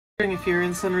If you're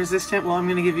insulin resistant, well, I'm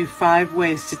going to give you 5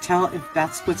 ways to tell if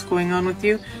that's what's going on with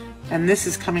you. And this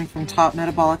is coming from top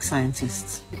metabolic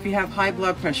scientists. If you have high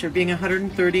blood pressure, being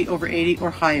 130/80 or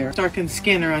higher, darkened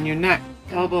skin around your neck,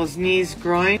 elbows, knees,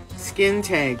 groin, skin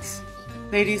tags.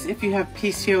 Ladies, if you have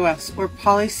PCOS or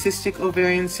polycystic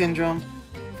ovarian syndrome.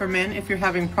 For men, if you're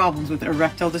having problems with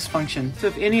erectile dysfunction. So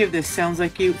if any of this sounds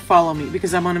like you, follow me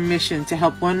because I'm on a mission to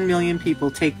help 1 million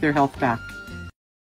people take their health back.